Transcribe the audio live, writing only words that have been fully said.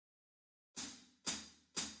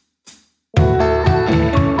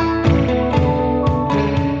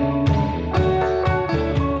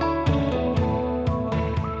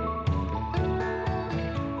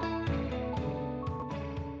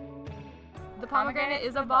pomegranate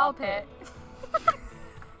is a ball pit.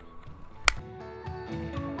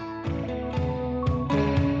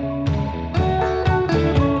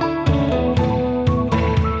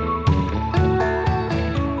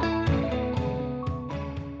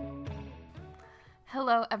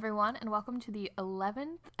 Hello, everyone, and welcome to the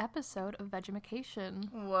 11th episode of Vegetarication.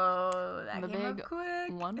 Whoa, that came up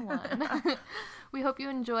quick. 1-1. We hope you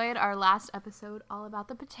enjoyed our last episode all about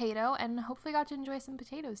the potato, and hopefully got to enjoy some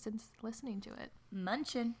potatoes since listening to it.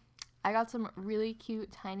 Munchin'. I got some really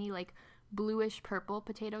cute, tiny, like, bluish purple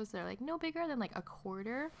potatoes. They're, like, no bigger than, like, a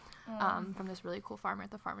quarter from this really cool farmer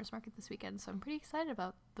at the farmer's market this weekend, so I'm pretty excited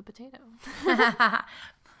about the potato.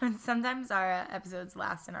 Sometimes our episodes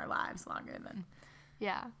last in our lives longer than...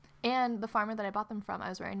 Yeah. And the farmer that I bought them from, I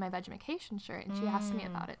was wearing my Vegetarication shirt, and she asked me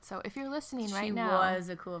about it. So if you're listening right now... She was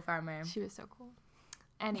a cool farmer. She was so cool.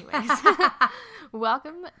 Anyways,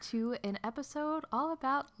 welcome to an episode all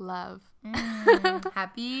about love.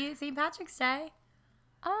 Happy St. Patrick's Day.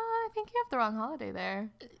 I think you have the wrong holiday there.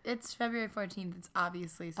 It's February 14th. It's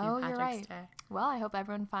obviously St. Patrick's you're right. Day. Well, I hope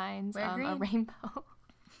everyone finds a rainbow.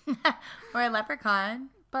 Or a leprechaun.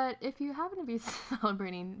 But if you happen to be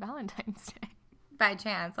celebrating Valentine's Day... By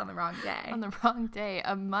chance, on the wrong day. On the wrong day,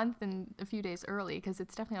 a month and a few days early, because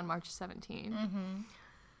it's definitely on March 17th.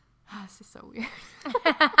 This is so weird.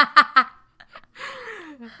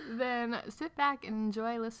 Then sit back and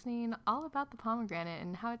enjoy listening all about the pomegranate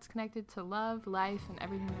and how it's connected to love, life, and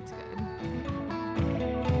everything that's good.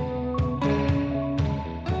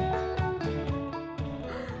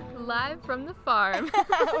 Live from the farm.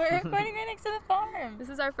 We're recording right next to the farm. This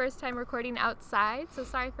is our first time recording outside, so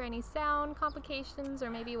sorry for any sound complications, or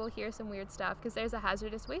maybe we'll hear some weird stuff because there's a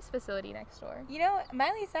hazardous waste facility next door. You know,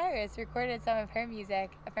 Miley Cyrus recorded some of her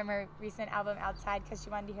music from her recent album Outside because she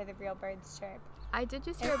wanted to hear the real birds chirp. I did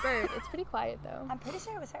just hear a bird. It's pretty quiet though. I'm pretty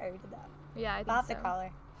sure it was her who did that. Yeah, I think so. I'll have to call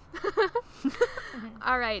her.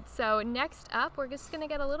 All right, so next up we're just gonna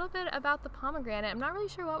get a little bit about the pomegranate. I'm not really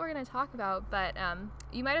sure what we're gonna talk about, but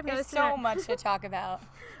you might have noticed there's so much to talk about.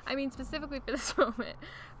 I mean, specifically for this moment,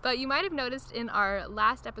 but you might have noticed in our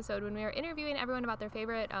last episode when we were interviewing everyone about their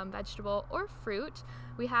favorite vegetable or fruit,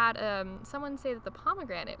 we had someone say that the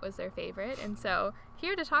pomegranate was their favorite, and so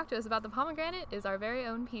here to talk to us about the pomegranate is our very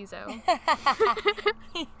own Pizzo.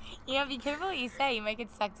 You know, be careful what you say. You might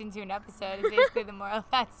get sucked into an episode is basically the moral of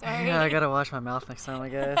that story. Yeah, I gotta wash my mouth next time, I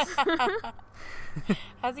guess.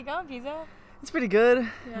 How's it going, Pizzo? It's pretty good.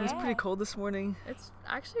 Yeah. It was pretty cold this morning. It's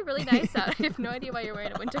actually really nice out. I have no idea why you're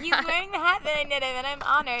wearing a winter hat. He's wearing the hat that I knitted, and I'm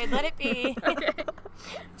honored. Let it be. Okay.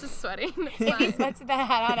 Just sweating. If he sweats with the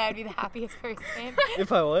hat on, I'd be the happiest person.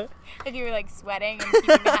 If I what? If you were like sweating and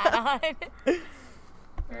keeping the hat on.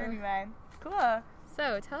 Anyway, cool.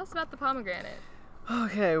 So, tell us about the pomegranate.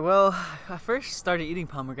 Okay, well, I first started eating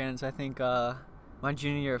pomegranates, I think, my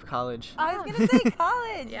junior year of college. I was going to say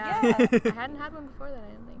college. Yeah. I hadn't had one before that,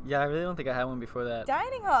 I don't think. Yeah, I really don't think I had one before that.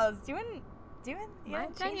 Dining halls, doing My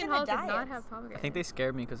dining hall did not have pomegranate. I think they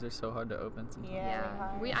scared me because they're so hard to open sometimes. Yeah.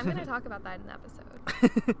 I'm going to talk about that in the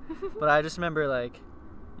episode. But I just remember,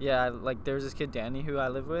 there was this kid, Danny, who I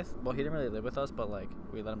lived with. Well, he didn't really live with us, but,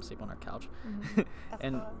 we let him sleep on our couch. Mm-hmm.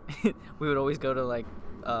 And we would always go to,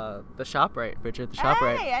 the ShopRite, Richard, the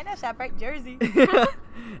ShopRite. Hey, I know ShopRite, Jersey.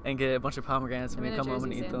 And get a bunch of pomegranates and we come home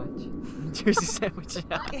and eat them. Jersey sandwich,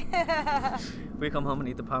 yeah. We come home and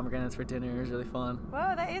eat the pomegranates for dinner. It was really fun.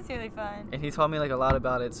 Whoa, that is really fun. And he taught me, a lot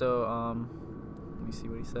about it, so, let me see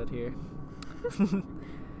what he said here.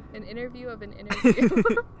 An interview of an interview.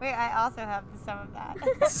 Wait, I also have some of that.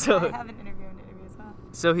 So, I have an interview as well.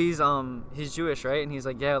 So he's Jewish, right? And he's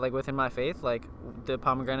like, yeah, within my faith, the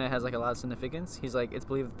pomegranate has a lot of significance. He's like, it's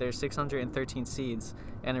believed that there's 613 seeds,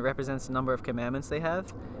 and it represents the number of commandments they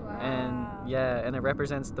have. Wow. And it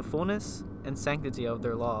represents the fullness and sanctity of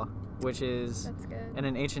their law, which is. That's good. And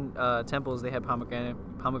in ancient temples, they had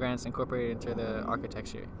pomegranates incorporated into the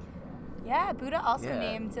architecture. Yeah, Buddha also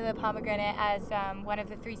named the pomegranate as one of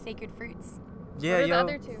the 3 sacred fruits. Yeah, what are the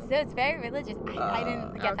other 2? So it's very religious. I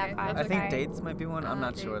didn't get that far. I think dates might be one. I'm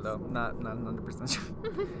not sure though. Not 100%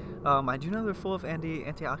 sure. I do know they're full of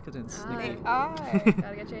antioxidants. They are.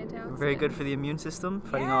 Gotta get your antioxidants. Very good for the immune system,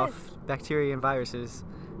 fighting off bacteria and viruses.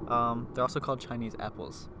 They're also called Chinese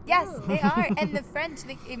apples. Yes, they are. And the French,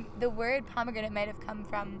 the word pomegranate might have come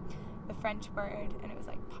from the French word, and it was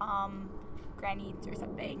pomegranate or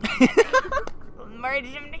something.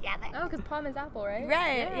 Merge them together. Oh, because pom is apple, right?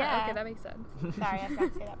 Right, yeah. Okay, that makes sense. Sorry, I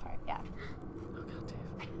forgot to say that part. Yeah. Oh, God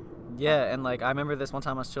damn. Yeah, and I remember this one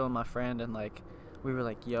time I was chilling with my friend, and we were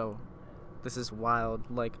like, yo, this is wild.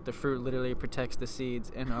 Like, the fruit literally protects the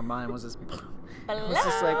seeds, and our mind was just, it was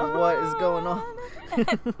just like, what is going on?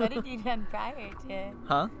 What had you done prior to?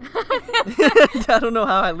 Huh? I don't know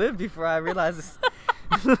how I lived before I realized this.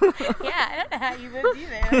 Yeah, I don't know how you lived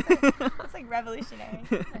either. That's like revolutionary.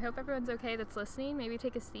 I hope everyone's okay that's listening. Maybe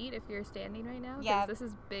take a seat if you're standing right now. Yeah. This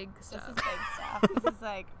is big stuff. This is big stuff. This is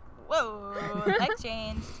like, whoa, that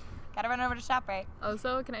changed. Gotta run over to ShopRite.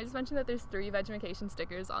 Also, can I just mention that there's 3 Vegemation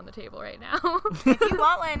stickers on the table right now? If you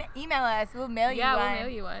want one, email us. We'll mail you one. Yeah, we'll mail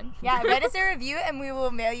you one. Yeah, write us a review and we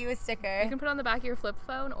will mail you a sticker. You can put it on the back of your flip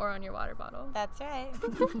phone or on your water bottle. That's right.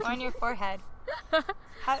 Or on your forehead.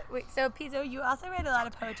 Wait, so Pizzo, you also read a lot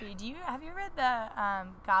of poetry. Have you read the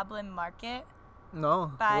Goblin Market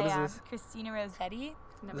No. by What is this? Christina Rossetti?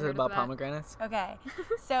 Never Is heard it of about that. pomegranates? Okay.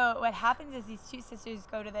 So what happens is these 2 sisters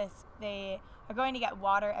go to this. They are going to get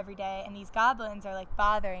water every day, and these goblins are like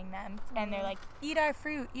bothering them, and they're like, "Eat our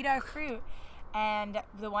fruit, eat our fruit." And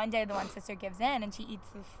the one day, the one sister gives in, and she eats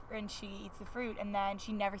the fruit, and then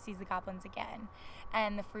she never sees the goblins again,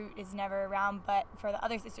 and the fruit is never around. But for the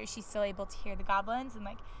other sister, she's still able to hear the goblins and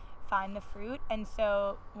like find the fruit. And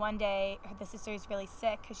so one day, the sister is really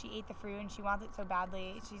sick because she ate the fruit and she wants it so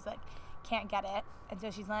badly. She's like, can't get it, and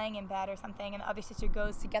so she's laying in bed or something, and the other sister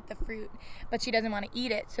goes to get the fruit, but she doesn't want to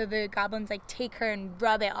eat it, so the goblins like take her and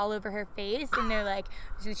rub it all over her face, and they're like,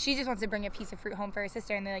 she just wants to bring a piece of fruit home for her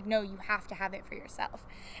sister, and they're like, no, you have to have it for yourself.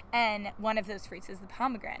 And one of those fruits is the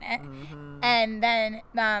pomegranate. And then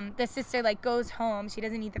the sister like goes home, she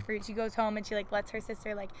doesn't eat the fruit, she goes home and she like lets her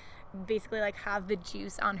sister like basically like have the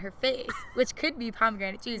juice on her face, which could be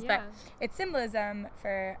pomegranate juice, but it's symbolism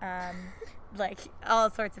for like all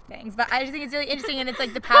sorts of things. But I just think it's really interesting, and it's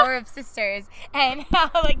like the power of sisters and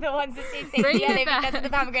how like the one sister stays together because of the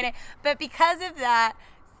pomegranate. But because of that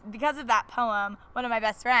poem, one of my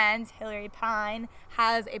best friends, Hillary Pine,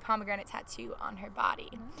 has a pomegranate tattoo on her body.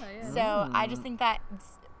 Oh, yeah. So I just think that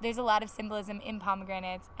there's a lot of symbolism in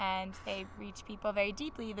pomegranates, and they reach people very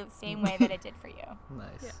deeply the same way that it did for you. Nice.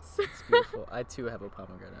 Yes. It's beautiful. I too have a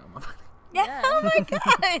pomegranate on my body. Yeah. Oh my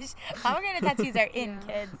gosh. Pomegranate tattoos are in,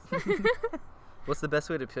 kids. What's the best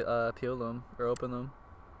way to peel them or open them?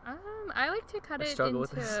 I like to cut I it struggle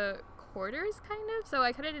with this. into quarters, kind of. So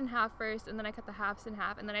I cut it in half first, and then I cut the halves in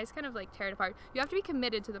half, and then I just kind of like tear it apart. You have to be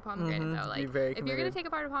committed to the pomegranate, though. Like, Be very if you're gonna committed. take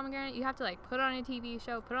apart a pomegranate, you have to like put it on a TV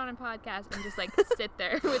show, put it on a podcast, and just like sit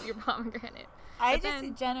there with your pomegranate. I But just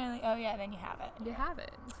then generally, oh yeah, then you have it. you have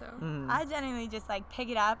it. So I generally just like pick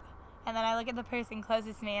it up, and then I look at the person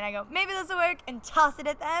closest to me and I go, maybe this will work, and toss it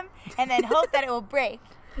at them, and then hope that it will break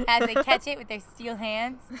as they catch it with their steel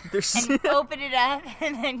hands and open it up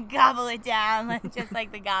and then gobble it down just like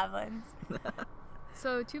the goblins.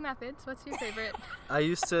 So 2 methods. What's your favorite? I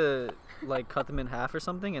used to like cut them in half or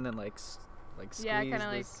something, and then like squeeze Yeah, kinda, the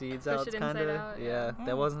like, seeds push out, it kind inside of. out, Yeah, yeah.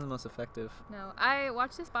 that wasn't the most effective. No, I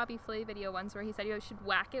watched this Bobby Flay video once where he said you should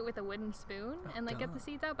whack it with a wooden spoon and like get the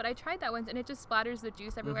seeds out. But I tried that once, and it just splatters the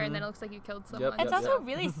juice everywhere, and then it looks like you killed someone. It's Yep, also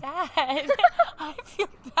really sad. I feel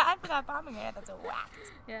bad for that pomegranate that's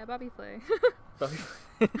whacked. Yeah, Bobby Flay.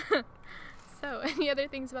 I So, any other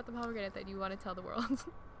things about the pomegranate that you want to tell the world?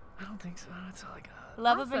 don't think so. That's all I got.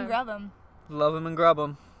 Love 'em Awesome. and grub 'em. Love them and grub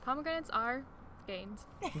them. Pomegranates are gains.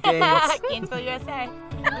 Gains. Gainesville, USA.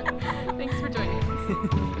 Thanks for joining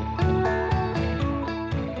us.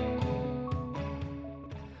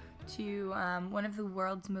 To one of the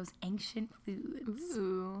world's most ancient foods.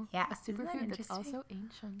 Ooh. Yeah, A isn't that superfood that's interesting? also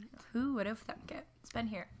ancient. Who would have thunk it? It's been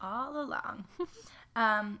here all along.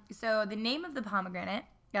 So the name of the pomegranate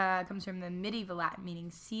comes from the medieval Latin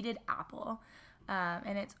meaning seeded apple.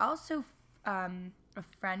 And it's also a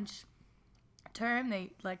French term.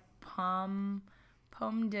 They like pomme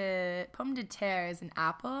de terre is an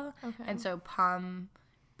apple. Okay. And so pomme,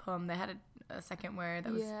 they had a second word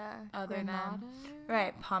that was other Granada? than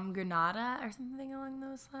right, pomegranata or something along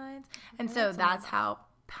those lines. And Okay, so that's that's how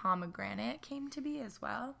pomegranate came to be as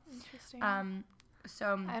well. Interesting.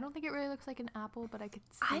 So I don't think it really looks like an apple, but I could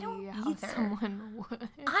see I don't how either. someone would.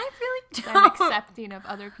 I really I'm don't. accepting of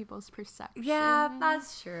other people's perception. Yeah,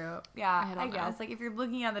 that's true. Yeah, I I don't guess know. like if you're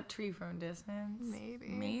looking at the tree from a distance, Maybe.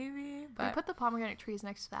 maybe. We But put the pomegranate trees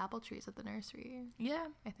next to the apple trees at the nursery, yeah,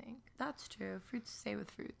 I think. that's true. Fruits stay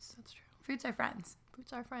with fruits. That's true. Fruits are friends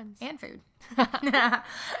Fruits are friends. and food. All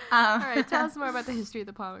right, tell us more about the history of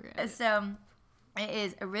the pomegranate. So, it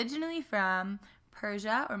is originally from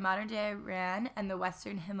Persia or modern day Iran and the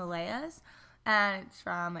Western Himalayas. And it's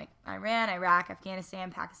from like Iran, Iraq,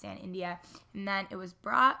 Afghanistan, Pakistan, India. And then it was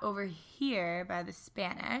brought over here by the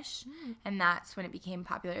Spanish. And that's when it became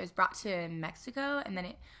popular. It was brought to Mexico, and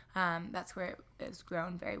then that's where it was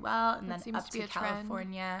grown very well. And That then up seems to be to a trend.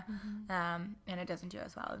 California. And it doesn't do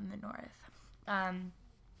as well in the north.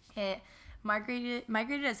 It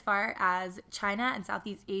migrated as far as China and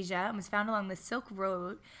Southeast Asia and was found along the Silk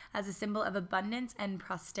Road as a symbol of abundance and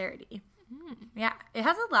prosperity. Yeah, it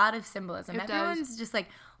has a lot of symbolism. It Everyone's does. just like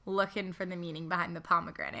looking for the meaning behind the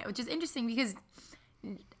pomegranate, which is interesting because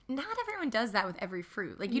not everyone does that with every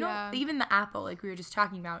fruit. Like, you don't, even the apple, like we were just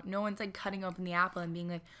talking about, no one's like cutting open the apple and being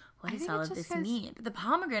like, what does all of this mean? But the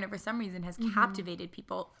pomegranate, for some reason, has captivated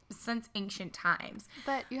people since ancient times.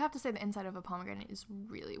 But you have to say the inside of a pomegranate is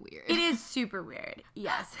really weird. It is super weird,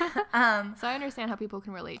 yes. So I understand how people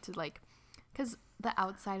can relate to, like, because the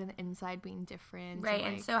outside and the inside being different. Right,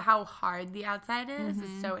 and so how hard the outside is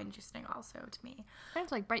so interesting also to me. And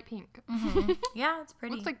it's like bright pink. Yeah, it's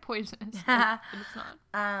pretty. Looks like poisonous, but it's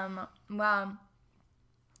not. Well,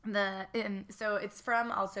 so it's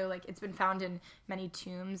from also, like, it's been found in many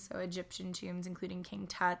tombs, so Egyptian tombs, including King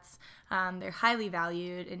Tut's. They're highly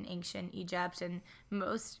valued in ancient Egypt and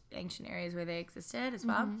most ancient areas where they existed as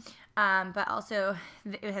well. But also,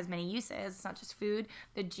 it has many uses. It's not just food.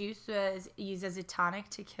 The juice was used as a tonic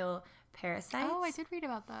to kill parasites. Oh, I did read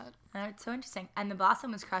about that. It's so interesting. And the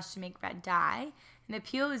blossom was crushed to make red dye, and the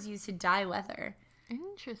peel was used to dye leather.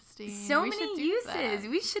 Interesting. So We many should do uses. that.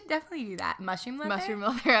 We should definitely do that. Mushroom leather? Mushroom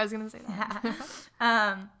leather. I was going to say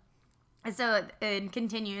that. So it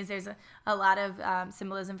continues. There's a lot of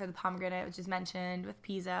symbolism for the pomegranate, which is mentioned with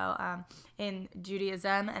Piso in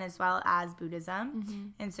Judaism and as well as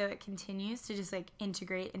Buddhism. And so it continues to just like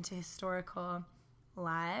integrate into historical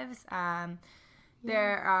lives.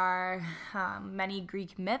 There are many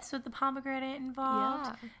Greek myths with the pomegranate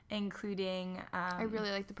involved, including... I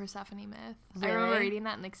really like the Persephone myth. Really? I remember reading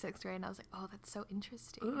that in like 6th grade, and I was like, oh, that's so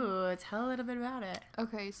interesting. Ooh, tell a little bit about it.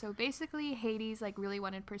 Okay, so basically Hades like really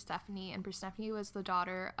wanted Persephone, and Persephone was the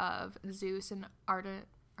daughter of Zeus and Artemis?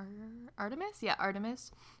 Yeah,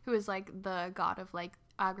 Artemis, who is like the god of like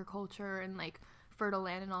agriculture and like fertile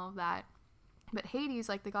land and all of that. But Hades,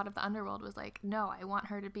 like the god of the underworld, was like, no, I want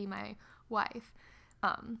her to be my wife.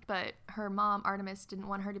 But her mom, Artemis, didn't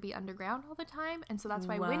want her to be underground all the time, and so that's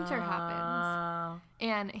why winter happens.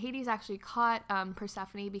 And Hades actually caught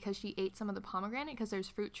Persephone because she ate some of the pomegranate, because there's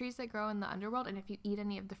fruit trees that grow in the underworld, and if you eat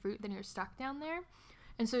any of the fruit, then you're stuck down there.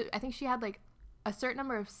 And so I think she had like a certain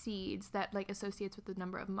number of seeds that like associates with the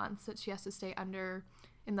number of months that she has to stay under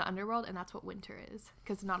in the underworld, and that's what winter is,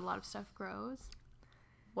 because not a lot of stuff grows.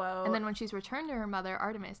 Whoa. And then when she's returned to her mother,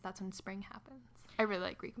 Artemis, that's when spring happens. I really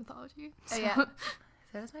like Greek mythology. So. Oh, yeah.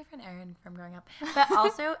 So does my friend Erin from growing up. But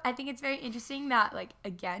also, I think it's very interesting that, like,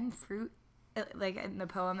 again, fruit, like in the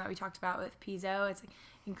poem that we talked about with Piso, it's like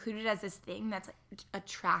included as this thing that's like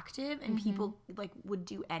attractive and people like would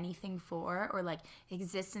do anything for, or like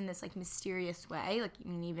exist in this like mysterious way. Like, I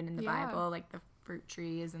mean, even in the Bible, like the fruit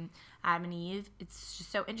trees and Adam and Eve. It's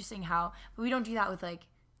just so interesting how, but we don't do that with like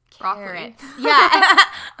carrots. Yeah.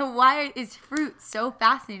 Why is fruit so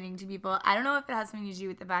fascinating to people? I don't know if it has something to do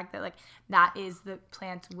with the fact that like that is the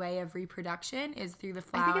plant's way of reproduction, is through the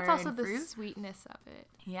flower. I think it's also and the fruit. sweetness of it.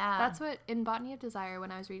 Yeah. That's what in Botany of Desire,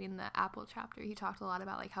 when I was reading the apple chapter, he talked a lot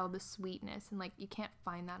about like how the sweetness, and like you can't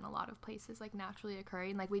find that in a lot of places like naturally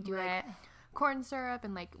occurring. Like we do like corn syrup,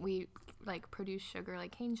 and like we like produce sugar,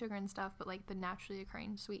 like cane sugar and stuff, but like the naturally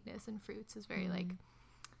occurring sweetness in fruits is very like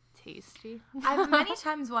tasty. I've many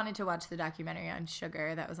times wanted to watch the documentary on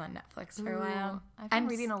sugar that was on Netflix for a while. I'm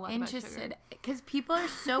reading a lot interested about sugar because people are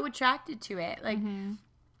so attracted to it. Like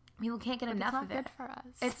people can't get enough of it. It's not good for us.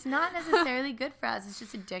 It's not necessarily good for us. It's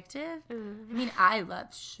just addictive. I mean, I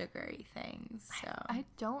love sugary things. So I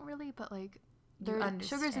don't really, but like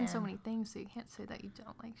sugar's in so many things, so you can't say that you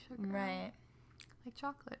don't like sugar. Right. Like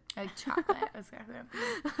chocolate. Like chocolate. That's exactly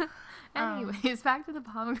what Anyways, back to the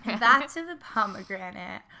pomegranate. Back to the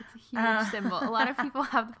pomegranate. It's a huge symbol. A lot of people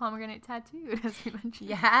have the pomegranate tattooed, as we mentioned.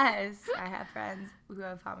 Yes, I have friends who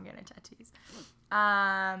have pomegranate tattoos.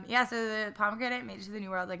 Yeah, so the pomegranate made it to the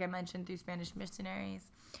New World, like I mentioned, through Spanish missionaries.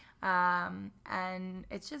 And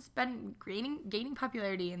it's just been gaining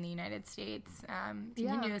popularity in the United States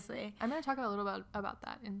continuously. I'm going to talk a little bit about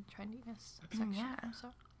that in trendiness section. Yeah. So,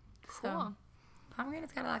 cool. So,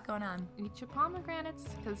 pomegranate's got a lot going on. Eat your pomegranates,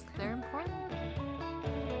 because they're important.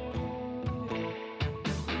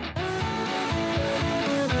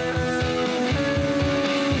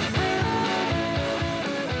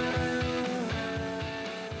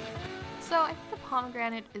 So I I think the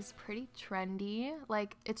pomegranate is pretty trendy.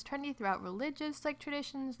 Like, it's trendy throughout religious, like,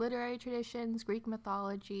 traditions, literary traditions, Greek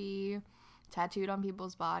mythology, tattooed on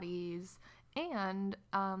people's bodies. And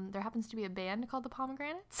there happens to be a band called the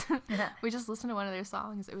Pomegranates. We just listened to one of their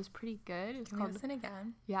songs. It was pretty good. It was Can called... we listen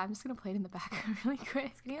again? Yeah, I'm just going to play it in the background really quick.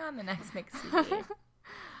 It's going to be on the next mix CD.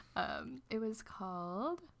 It was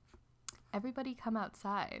called Everybody Come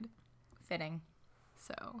Outside. Fitting.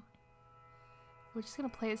 So we're just going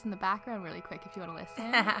to play this in the background really quick if you want to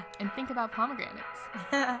listen. And think about pomegranates.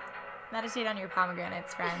 Meditate on your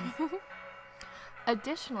pomegranates, friends.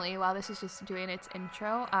 Additionally, while this is just doing its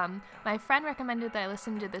intro, my friend recommended that I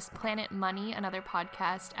listen to this Planet Money, another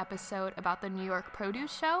podcast episode about the New York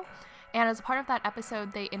produce show. And as a part of that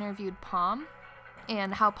episode, they interviewed Pom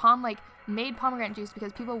and how Pom, like, made pomegranate juice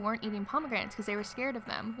because people weren't eating pomegranates because they were scared of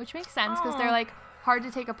them, which makes sense because they're, like, hard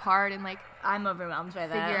to take apart and, like, I'm overwhelmed by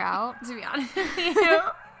that. Figure out. To be honest with you.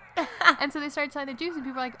 And so they started selling the juice, and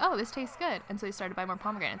people were like, oh, this tastes good. And so they started to buy more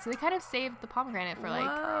pomegranates. So they kind of saved the pomegranate for,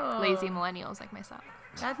 like, lazy millennials like myself.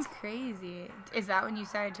 That's crazy. Is that when you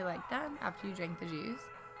started to like them? After you drank the juice?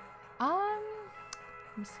 I'm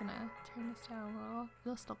just going to turn this down a little.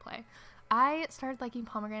 It'll still play. I started liking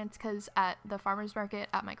pomegranates because at the farmer's market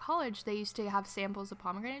at my college, they used to have samples of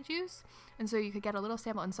pomegranate juice. And so you could get a little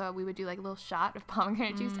sample. And so we would do, like, a little shot of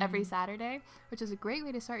pomegranate juice every Saturday, which is a great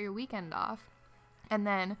way to start your weekend off. And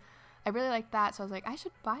then I really liked that, so I was like, I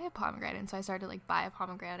should buy a pomegranate. And so I started to, like, buy a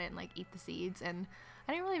pomegranate and, like, eat the seeds. And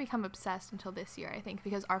I didn't really become obsessed until this year, I think,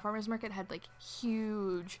 because our farmer's market had, like,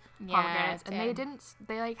 huge pomegranates. And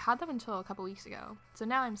they, like, had them until a couple weeks ago. So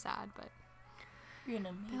now I'm sad, but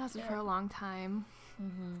they lasted for a long time.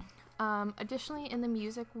 Additionally, in the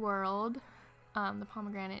music world, the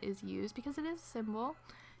pomegranate is used because it is a symbol.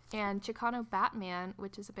 And Chicano Batman,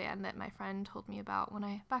 which is a band that my friend told me about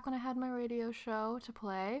back when I had my radio show to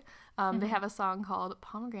play, they have a song called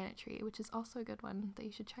Pomegranate Tree, which is also a good one that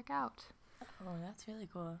you should check out. Oh, that's really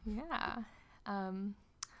cool. Yeah.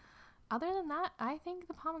 Other than that, I think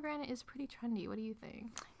the pomegranate is pretty trendy. What do you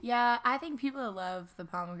think? Yeah, I think people love the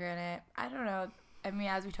pomegranate. I don't know. I mean,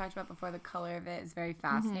 as we talked about before, the color of it is very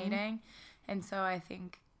fascinating. And so I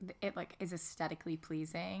think it, like, is aesthetically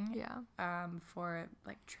pleasing. Yeah. For,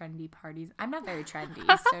 like, trendy parties. I'm not very trendy,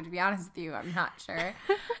 so to be honest with you, I'm not sure.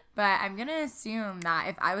 But I'm going to assume that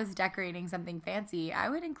if I was decorating something fancy, I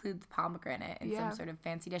would include the pomegranate in some sort of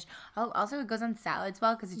fancy dish. Oh, also, it goes on salads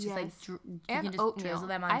well because it's just, like, you can just oatmeal. drizzle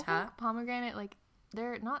them on top. I think pomegranate, like,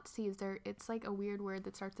 they're not seeds. It's, like, a weird word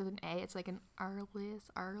that starts with an A. It's, like, an arlis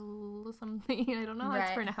something. I don't know how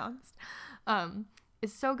it's pronounced.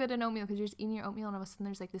 It's so good in oatmeal because you're just eating your oatmeal and all of a sudden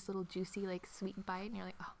there's, like, this little juicy, like, sweet bite and you're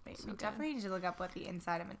like, oh, wait, so we good. definitely need to look up what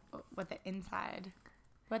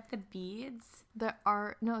the beads. There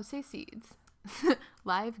are, no, say seeds.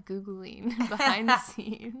 Live Googling behind the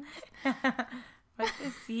scenes. What the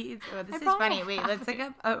seeds? Oh, this is funny. Wait, let's look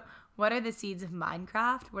up. Oh, what are the seeds of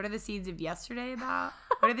Minecraft? What are the seeds of yesterday about?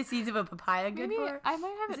 What are the seeds of a papaya good Maybe for? I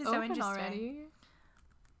might have this it is so open interesting. already.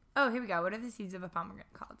 Oh, here we go. What are the seeds of a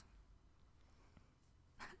pomegranate called?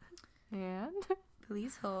 And?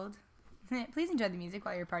 Please hold. Please enjoy the music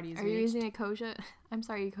while your party is Are you using Ecosia? I'm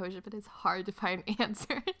sorry, Ecosia, but it's hard to find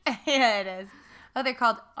answers. Yeah, it is. Oh, they're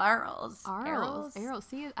called arils. Arils.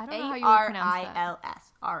 See, I don't know how you would pronounce that.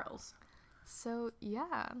 A-R-I-L-S. Arils. So,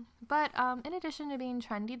 yeah. But in addition to being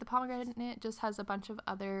trendy, the pomegranate just has a bunch of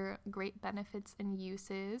other great benefits and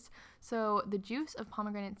uses. So, the juice of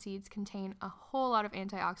pomegranate seeds contain a whole lot of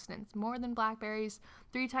antioxidants, more than blackberries,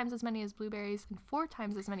 3 times as many as blueberries, and 4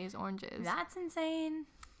 times as many as oranges. That's insane.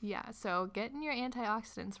 Yeah, so getting your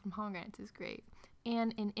antioxidants from pomegranates is great.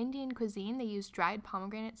 And in Indian cuisine, they use dried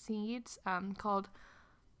pomegranate seeds called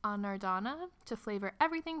anardana to flavor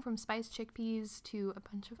everything from spiced chickpeas to a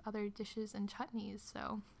bunch of other dishes and chutneys.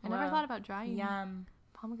 So I never thought about drying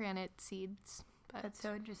pomegranate seeds. But that's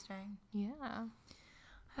so interesting. Yeah.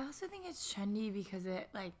 I also think it's trendy because it,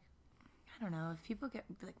 like, I don't know, if people get,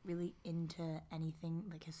 like, really into anything,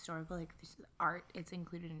 like, historical, like, this art, it's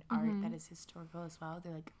included in art that is historical as well.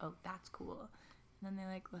 They're like, oh, that's cool. And then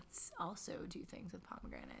they're like, let's also do things with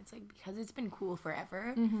pomegranate. It's like, because it's been cool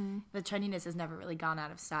forever, the trendiness has never really gone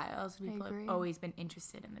out of style. So people have always been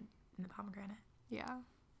interested in the pomegranate. Yeah.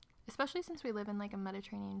 Especially since we live in, like, a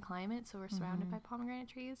Mediterranean climate, so we're surrounded by pomegranate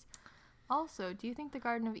trees. Also, do you think the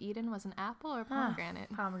Garden of Eden was an apple or a pomegranate?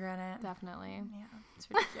 Pomegranate. Definitely. Yeah, it's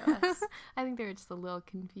ridiculous. I think they were just a little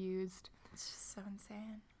confused. It's just so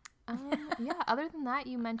insane. Yeah, other than that,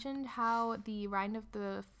 you mentioned how the rind of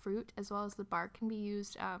the fruit as well as the bark can be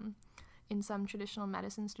used in some traditional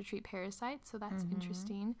medicines to treat parasites, so that's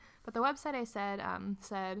interesting. But the website I said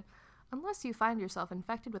Unless you find yourself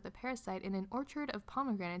infected with a parasite in an orchard of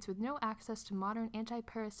pomegranates with no access to modern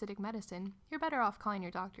anti-parasitic medicine, you're better off calling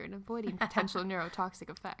your doctor and avoiding potential neurotoxic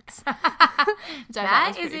effects.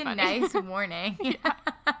 That is a nice warning.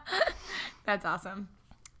 That's awesome.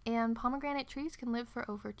 And pomegranate trees can live for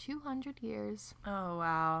over 200 years. Oh,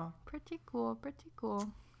 wow. Pretty cool, pretty cool.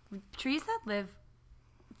 Trees that live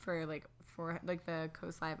for like the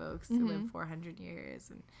coast live oaks to live 400 years,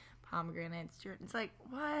 and pomegranates, it's like,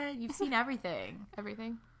 what? You've seen everything.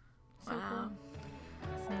 Everything. So wow. Cool.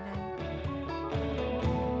 Fascinating.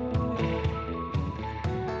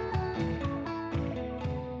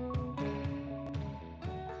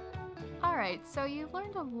 Alright, so you've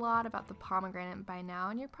learned a lot about the pomegranate by now,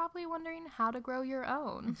 and you're probably wondering how to grow your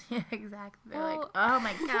own. Yeah, exactly. They're like, oh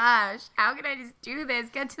my gosh, how can I just do this?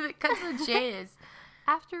 Cut to the chase.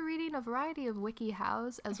 After reading a variety of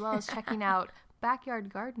WikiHows, as well as checking out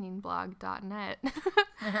backyardgardeningblog.net,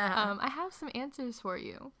 I have some answers for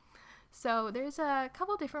you. So there's a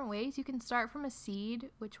couple different ways. You can start from a seed,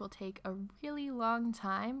 which will take a really long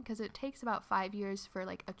time because it takes about 5 years for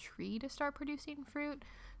like a tree to start producing fruit.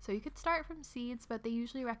 So you could start from seeds, but they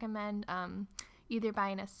usually recommend either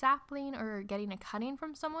buying a sapling or getting a cutting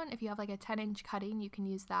from someone. If you have like a 10-inch cutting, you can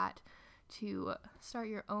use that to start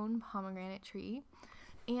your own pomegranate tree.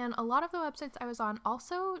 And a lot of the websites I was on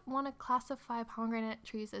also want to classify pomegranate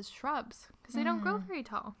trees as shrubs because they don't grow very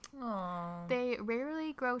tall. Aww. They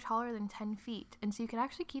rarely grow taller than 10 feet. And so you can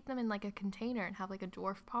actually keep them in like a container and have like a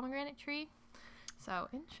dwarf pomegranate tree. So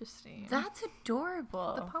interesting. That's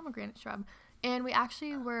adorable. The pomegranate shrub. And we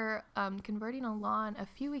actually were converting a lawn a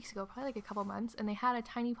few weeks ago, probably like a couple months, and they had a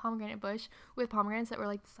tiny pomegranate bush with pomegranates that were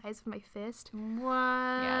like the size of my fist. What?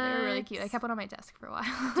 Yeah, they were really cute. I kept it on my desk for a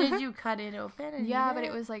while. Did you cut it open? And yeah, eat but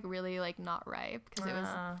it it was like really like not ripe because it was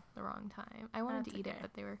the wrong time. I wanted to eat it,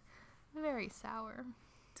 but they were very sour.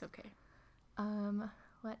 It's okay.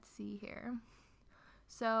 Let's see here.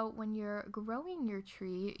 So when you're growing your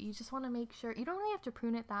tree, you just want to make sure, you don't really have to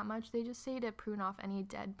prune it that much. They just say to prune off any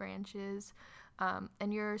dead branches.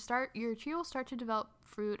 And your tree will start to develop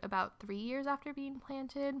fruit about 3 years after being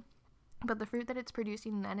planted. But the fruit that it's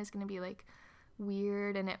producing then is going to be like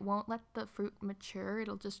weird, and it won't let the fruit mature.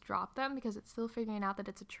 It'll just drop them because it's still figuring out that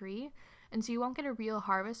it's a tree. And so you won't get a real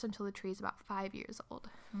harvest until the tree is about 5 years old.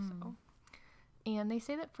 So, and they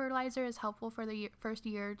say that fertilizer is helpful for the first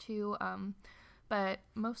year or two. But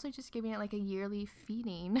mostly just giving it like a yearly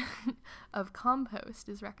feeding of compost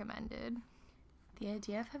is recommended. The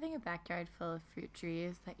idea of having a backyard full of fruit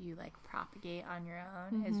trees that you like propagate on your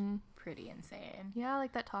own is pretty insane. Yeah,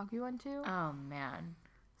 like that talk we went to. Oh man,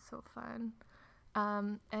 so fun.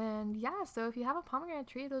 And yeah, so if you have a pomegranate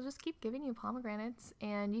tree, they'll just keep giving you pomegranates,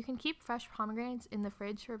 and you can keep fresh pomegranates in the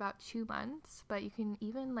fridge for about 2 months, but you can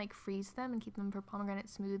even like freeze them and keep them for pomegranate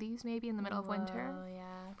smoothies maybe in the middle of winter. Oh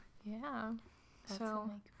yeah. Yeah. That's so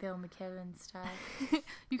like Bill McKibben stuff.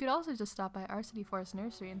 You could also just stop by our City Forest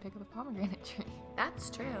Nursery and pick up a pomegranate tree. That's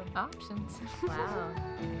true. Options. Wow.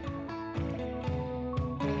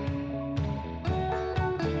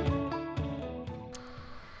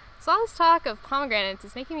 So all this talk of pomegranates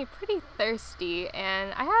is making me pretty thirsty,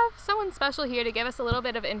 and I have someone special here to give us a little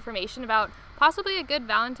bit of information about possibly a good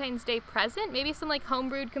Valentine's Day present, maybe some like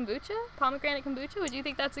homebrewed kombucha, pomegranate kombucha. Would you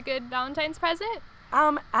think that's a good Valentine's present?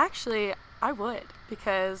 Actually, I would,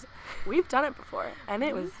 because we've done it before, and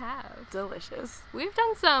it was delicious. We've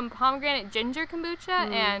done some pomegranate ginger kombucha,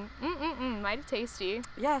 and mighty tasty.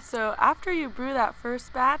 Yeah, so after you brew that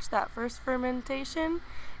first batch, that first fermentation,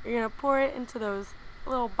 you're going to pour it into those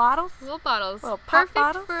little bottles. Little bottles. Little pop Perfect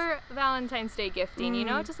bottles. for Valentine's Day gifting, you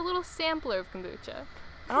know? Just a little sampler of kombucha.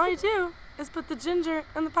 And all you do is put the ginger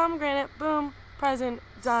and the pomegranate, boom, present,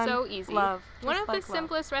 done. So easy. Love. One of the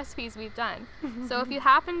simplest recipes we've done. So if you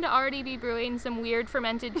happen to already be brewing some weird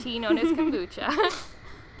fermented tea known as kombucha,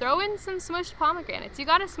 throw in some smushed pomegranates. You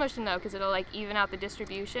gotta smush them though, because it'll like even out the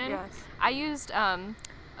distribution. Yes. I used a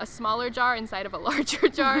smaller jar inside of a larger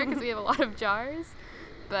jar because we have a lot of jars.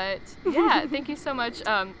 But yeah, thank you so much,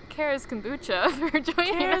 Kara's Kombucha, for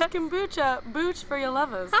joining Kara's us. Kombucha, booch for your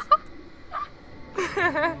lovers.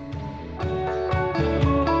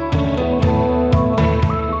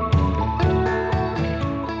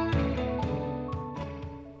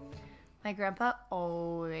 My grandpa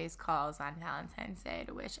always calls on Valentine's Day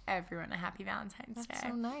to wish everyone a happy Valentine's Day. That's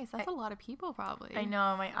so nice. That's a lot of people, probably. I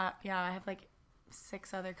know. I have like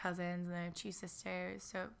 6 other cousins and I have 2 sisters,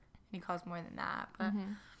 so he calls more than that. But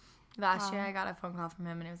last year I got a phone call from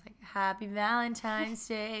him and it was like, Happy Valentine's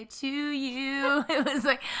Day to you. It was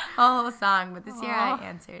like a whole song, but this year I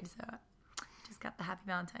answered, so just got the Happy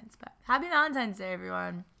Valentine's. But Happy Valentine's Day,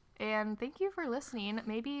 everyone. And thank you for listening.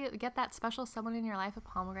 Maybe get that special someone in your life a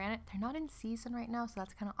pomegranate. They're not in season right now, so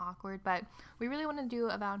that's kind of awkward. But we really want to do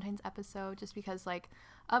a Valentine's episode just because, like,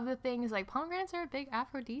 of the things, like, pomegranates are a big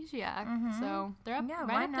aphrodisiac. So they're up,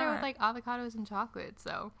 right up there with, like, avocados and chocolate.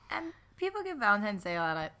 So And people give Valentine's Day a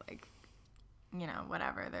lot of, like, you know,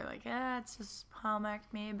 whatever. They're like, it's just Hallmark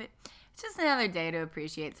me. But it's just another day to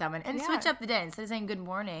appreciate someone. And switch up the day. Instead of saying good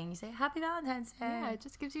morning, you say Happy Valentine's Day. Yeah, it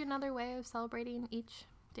just gives you another way of celebrating each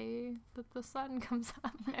day that the sun comes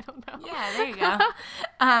up. I don't know. Yeah, there you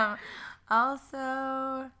go.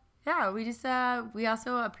 Also, yeah, we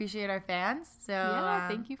also appreciate our fans. So yeah,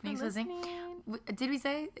 thank you for thanks listening. Did we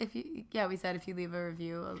say we said if you leave a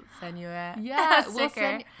review, we'll send you a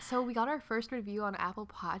sticker. So we got our first review on Apple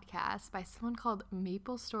Podcasts by someone called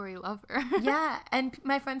Maple Story Lover. Yeah, and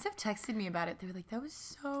my friends have texted me about it. They were like, that was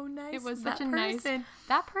so nice. It was such a nice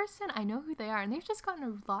that person. I know who they are, and they've just gotten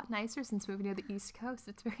a lot nicer since moving to the East Coast.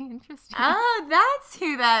 It's very interesting. Oh, that's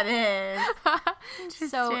who that is. Interesting.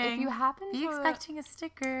 So if you happen be expecting a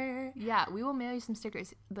sticker. Yeah, we will mail you some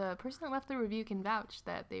stickers. The person that left the review can vouch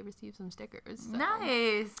that they received some stickers. So.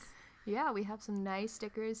 Nice. Yeah, we have some nice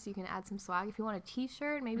stickers so you can add some swag. If you want a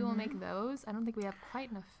t-shirt, maybe we'll make those. I don't think we have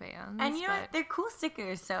quite enough fans. And you know what? They're cool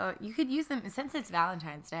stickers, so you could use them, since it's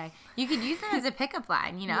Valentine's Day, you could use them as a pickup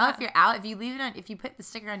line, you know? If you're out, if you put the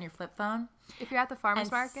sticker on your flip phone. If you're at the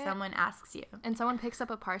farmer's market. Someone asks you. And someone picks up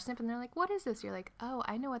a parsnip and they're like, what is this? You're like, oh,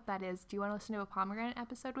 I know what that is. Do you want to listen to a pomegranate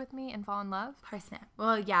episode with me and fall in love? Parsnip.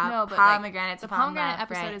 Well, yeah, no, but pomegranate's the pomegranate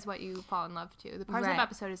episode right. is what you fall in love to. The parsnip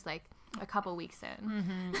episode is like a couple weeks in.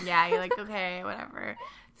 Mm-hmm. Yeah, you're like, okay, whatever.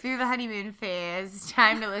 Through the honeymoon phase, it's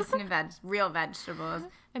time to listen to real vegetables.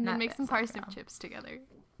 And then make some parsnip chips together.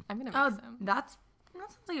 I'm going to make some. That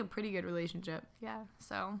sounds like a pretty good relationship. Yeah,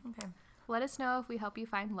 so okay. Let us know if we help you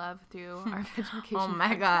find love through our education. Oh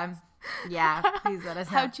my God. Yeah, please let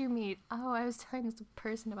us know. How'd you meet? Oh, I was telling this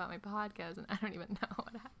person about my podcast and I don't even know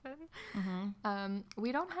what happened. Mm-hmm.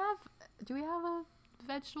 Do we have a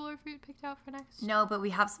vegetable or fruit picked out for next? No, but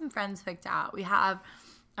we have some friends picked out. We have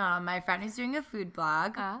my friend who's doing a food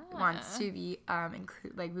blog wants to be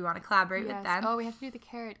we want to collaborate with them. Oh, we have to do the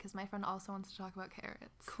carrot because my friend also wants to talk about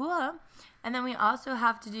carrots. Cool. And then we also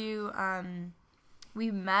have to do we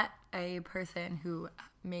met a person who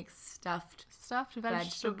makes stuffed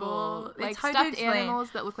vegetable, like stuffed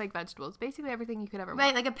animals that look like vegetables. Basically everything you could ever want.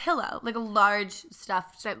 Right, like a pillow, like a large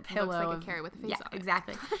stuffed pillow. Looks like a carrot with a face on it.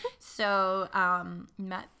 Exactly. So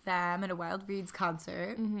met them at a Wild Breeds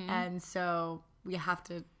concert, and so we have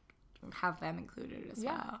to have them included as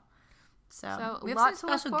well. So we have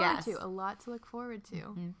some special guests. A lot to look forward to.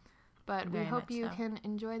 Mm-hmm. But we hope you can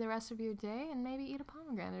enjoy the rest of your day and maybe eat a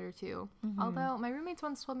pomegranate or two. Mm-hmm. Although my roommates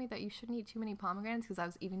once told me that you shouldn't eat too many pomegranates because I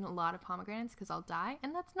was eating a lot of pomegranates because I'll die.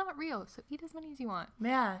 And that's not real. So eat as many as you want.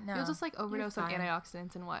 Yeah, no. You'll just overdose on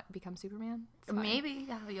antioxidants and become Superman? Maybe.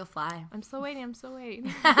 Yeah, you'll fly. I'm still waiting.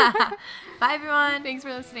 Bye, everyone. Thanks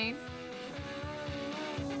for listening.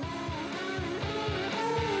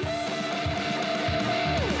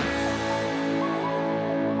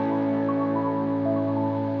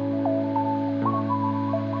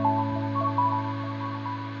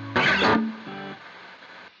 Bye.